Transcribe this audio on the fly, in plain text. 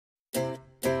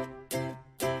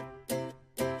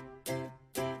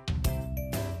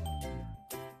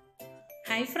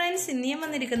Hi friends, ഇന്ന് ഞാൻ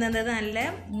വന്നിരിക്കുന്നത് നല്ല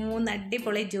 3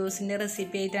 അടിപൊളി ജ്യൂസിൻ്റെ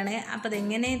റെസിപ്പി ആയിട്ടാണ്. അപ്പോൾ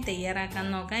അതെങ്ങനെ തയ്യാറാക്കാൻ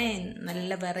നോക്കാം.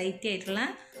 നല്ല വെറൈറ്റി ആയിട്ടുള്ള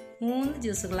 3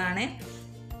 ജ്യൂസുകളാണ്.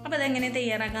 അപ്പോൾ അതെങ്ങനെ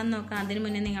തയ്യാറാക്കാൻ നോക്കാം. അതിന്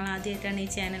മുന്നേ നിങ്ങൾ ആദ്യമായിട്ടാണ് ഈ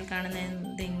ചാനൽ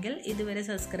കാണുന്നതെങ്കിൽ ഇതുവരെ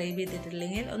സബ്സ്ക്രൈബ്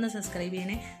ചെയ്തിട്ടില്ലെങ്കിൽ ഒന്ന് സബ്സ്ക്രൈബ്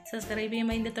ചെയ്യണേ. സബ്സ്ക്രൈബ്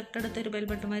ചെയ്യുമ്പോൾ അതിൻ്റെ തൊട്ടടുത്തൊരു ബെൽ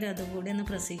ബട്ടൺ വരും, അതുകൂടി ഒന്ന്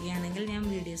പ്രസ് ചെയ്യുകയാണെങ്കിൽ ഞാൻ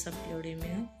വീഡിയോസ് അപ്ലോഡ്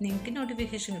ചെയ്യുമ്പോൾ നിങ്ങൾക്ക്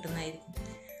നോട്ടിഫിക്കേഷൻ കിട്ടുന്നതായിരിക്കും.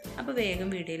 അപ്പോൾ വേഗം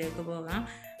വീഡിയോയിലേക്ക് പോകാം.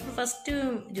 അപ്പോൾ ഫസ്റ്റ്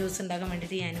ജ്യൂസ് ഉണ്ടാക്കാൻ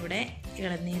വേണ്ടിയിട്ട് ഞാനിവിടെ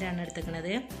ഇളനീരാണ്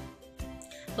എടുത്തിരിക്കുന്നത്.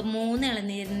 അപ്പോൾ 3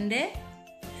 ഇളനീരിൻ്റെ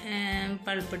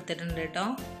പൾപ്പ് എടുത്തിട്ടുണ്ട് കേട്ടോ.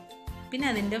 പിന്നെ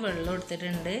അതിൻ്റെ വെള്ളം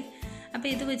എടുത്തിട്ടുണ്ട്. അപ്പോൾ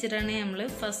ഇത് വെച്ചിട്ടാണ് നമ്മൾ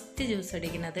ഫസ്റ്റ് ജ്യൂസ്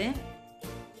അടിക്കുന്നത്.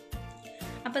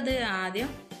 അപ്പോൾ ഇത് ആദ്യം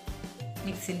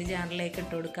മിക്സിൻ്റെ ജാറിലേക്ക്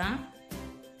ഇട്ട് കൊടുക്കാം.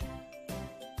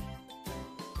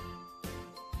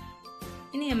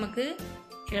 ഇനി നമുക്ക്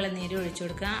ഇളനീര് ഒഴിച്ചു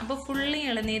കൊടുക്കാം. അപ്പോൾ ഫുള്ളി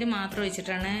ഇളനീര് മാത്രം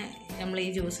ഒഴിച്ചിട്ടാണ് നമ്മൾ ഈ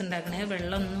ജ്യൂസ് ഉണ്ടാക്കുന്നത്,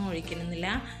 വെള്ളമൊന്നും ഒഴിക്കുന്നില്ല.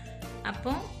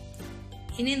 അപ്പോൾ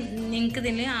ഇനി നിങ്ങൾക്ക്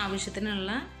ഇതിൽ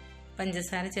ആവശ്യത്തിനുള്ള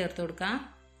പഞ്ചസാര ചേർത്ത് കൊടുക്കാം.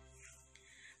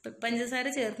 പഞ്ചസാര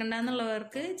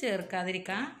ചേർക്കണ്ടെന്നുള്ളവർക്ക്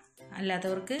ചേർക്കാതിരിക്കാം,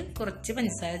 അല്ലാത്തവർക്ക് കുറച്ച്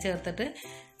പഞ്ചസാര ചേർത്തിട്ട്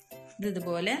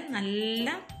ഇതുപോലെ നല്ല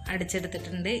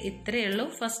അടിച്ചെടുത്തിട്ടുണ്ട്. ഇത്രയേ ഉള്ളൂ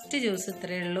ഫസ്റ്റ് ജ്യൂസ്,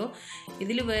 ഇത്രയേ ഉള്ളൂ.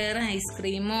 ഇതിൽ വേറെ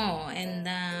ഐസ്ക്രീമോ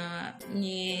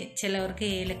ചിലവർക്ക്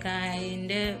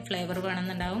ഏലക്കായൻ്റെ ഫ്ലേവർ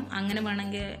വേണമെന്നുണ്ടാവും, അങ്ങനെ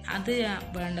വേണമെങ്കിൽ അത്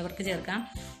വേണ്ടവർക്ക് ചേർക്കാം.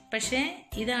 പക്ഷേ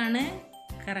ഇതാണ്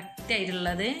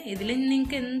കറക്റ്റായിട്ടുള്ളത്. ഇതിൽ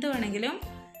നിങ്ങൾക്ക് എന്ത് വേണമെങ്കിലും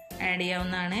ആഡ്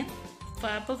ചെയ്യാവുന്നതാണ്.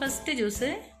 അപ്പോൾ ഫസ്റ്റ്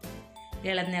ജ്യൂസ്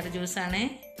ഇളനീർ ജ്യൂസാണ്.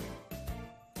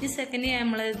 ഈ സെക്കൻഡ്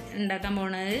നമ്മൾ ഉണ്ടാക്കാൻ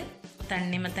പോകുന്നത്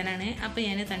തണ്ണിമത്തനാണ്. അപ്പോൾ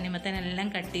ഞാൻ തണ്ണിമത്തനെല്ലാം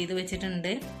കട്ട് ചെയ്ത് വെച്ചിട്ടുണ്ട്.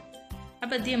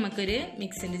 അപ്പോൾ ഇത് നമുക്കൊരു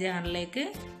മിക്സിൻ്റെ ജാറിലേക്ക്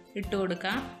ഇട്ട്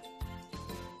കൊടുക്കാം.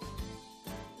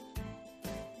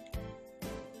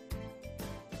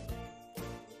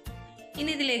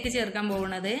 ഇനി ഇതിലേക്ക് ചേർക്കാൻ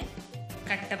പോകുന്നത്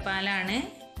കട്ടപ്പാലാണ്.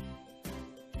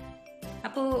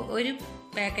 അപ്പോൾ ഒരു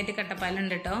പാക്കറ്റ്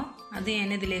കട്ടപ്പാലുണ്ട് കേട്ടോ, അത് ഞാൻ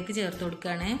ഇതിലേക്ക് ചേർത്ത്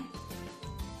കൊടുക്കുകയാണ്.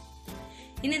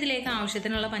 ഇനി ഇതിലേക്ക്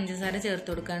ആവശ്യത്തിനുള്ള പഞ്ചസാര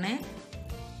ചേർത്ത് കൊടുക്കുകയാണ്.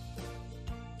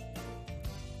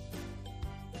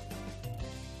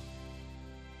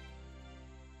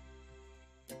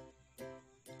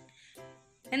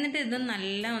 എന്നിട്ട് ഇത്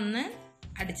നല്ല ഒന്ന്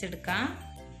അടിച്ചെടുക്കാം.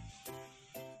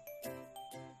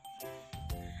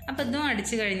 അപ്പം ഇതും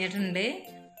അടിച്ചു കഴിഞ്ഞിട്ടുണ്ട്.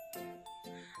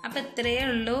 അപ്പം ഇത്രയേ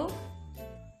ഉള്ളൂ,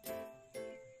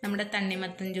 നമ്മുടെ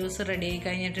തണ്ണിമത്തൻ ജ്യൂസ് റെഡി ആയി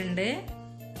കഴിഞ്ഞിട്ടുണ്ട്.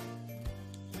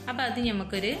 അപ്പം അത്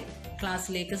നമുക്കൊരു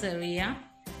ഗ്ലാസ്സിലേക്ക് സെർവ് ചെയ്യാം.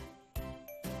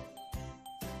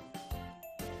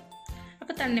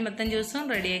 അപ്പം തണ്ണിമത്തൻ ജ്യൂസും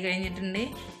റെഡി ആയി കഴിഞ്ഞിട്ടുണ്ട്.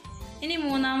 ഇനി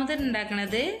മൂന്നാമത്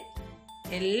ഉണ്ടാക്കുന്നത്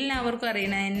എല്ലാവർക്കും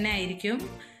അറിയണ തന്നെ ആയിരിക്കും,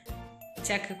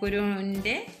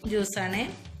 ചക്കക്കുരുവിൻ്റെ ജ്യൂസാണ്.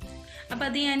 അപ്പം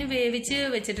അത് ഞാൻ വേവിച്ച്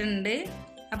വെച്ചിട്ടുണ്ട്.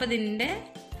 അപ്പം ഇതിൻ്റെ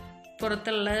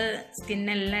പുറത്തുള്ള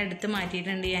സ്കിന്നെല്ലാം എടുത്ത്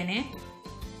മാറ്റിയിട്ടുണ്ട് ഞാൻ.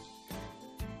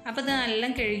 അപ്പം ഇത്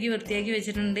നല്ല കഴുകി വൃത്തിയാക്കി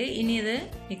വെച്ചിട്ടുണ്ട്. ഇനി ഇത്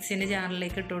മിക്സിൻ്റെ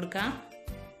ജാറിലേക്ക് ഇട്ട് കൊടുക്കാം.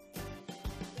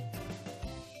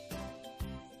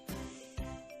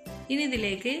 ഇനി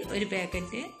ഇതിലേക്ക് ഒരു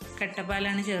പാക്കറ്റ്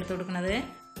കട്ടപ്പാലാണ് ചേർത്ത് കൊടുക്കുന്നത്.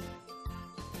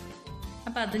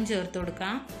 അപ്പം അതും ചേർത്ത്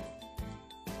കൊടുക്കാം.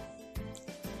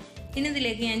 ഇനി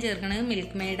ഇതിലേക്ക് ഞാൻ ചേർക്കുന്നത്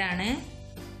മിൽക്ക് മെയ്ഡാണ്.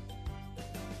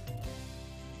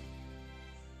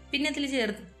 പിന്നെ ഇതിൽ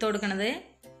ചേർത്ത് കൊടുക്കുന്നത്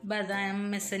ബദാം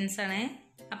എസൻസ് ആണ്.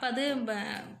 അപ്പം അത്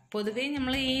പൊതുവേ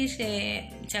നമ്മൾ ഈ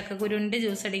ചക്കക്കുരുവിൻ്റെ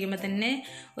ജ്യൂസ് അടിക്കുമ്പോൾ തന്നെ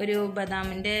ഒരു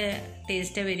ബദാമിൻ്റെ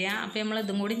ടേസ്റ്റ് വരിക. അപ്പോൾ നമ്മൾ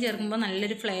ഇതും കൂടി ചേർക്കുമ്പോൾ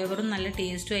നല്ലൊരു ഫ്ലേവറും നല്ല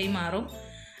ടേസ്റ്റും ആയി മാറും.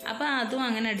 അപ്പോൾ അതും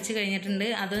അങ്ങനെ അടിച്ച് കഴിഞ്ഞിട്ടുണ്ട്.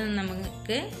 അത്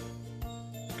നമുക്ക്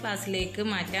ഗ്ലാസ്സിലേക്ക്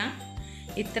മാറ്റാം.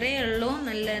 ഇത്രയേ ഉള്ളൂ,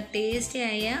 നല്ല ടേസ്റ്റി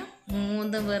ആയ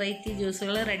 3 വെറൈറ്റി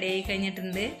ജ്യൂസുകൾ റെഡി ആയി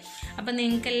കഴിഞ്ഞിട്ടുണ്ട്. അപ്പം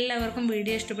നിങ്ങൾക്ക് എല്ലാവർക്കും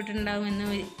വീഡിയോ ഇഷ്ടപ്പെട്ടിട്ടുണ്ടാവും എന്ന്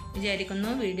വിചാരിക്കുന്നു.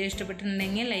 വീഡിയോ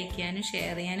ഇഷ്ടപ്പെട്ടിട്ടുണ്ടെങ്കിൽ ലൈക്ക് ചെയ്യാനും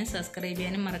ഷെയർ ചെയ്യാനും സബ്സ്ക്രൈബ്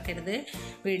ചെയ്യാനും മറക്കരുത്.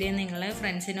 വീഡിയോ നിങ്ങളെ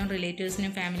ഫ്രണ്ട്സിനും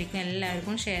റിലേറ്റീവ്സിനും ഫാമിലിക്കും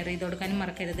എല്ലാവർക്കും ഷെയർ ചെയ്ത് കൊടുക്കാനും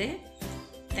മറക്കരുത്.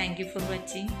 Thank you for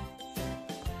watching.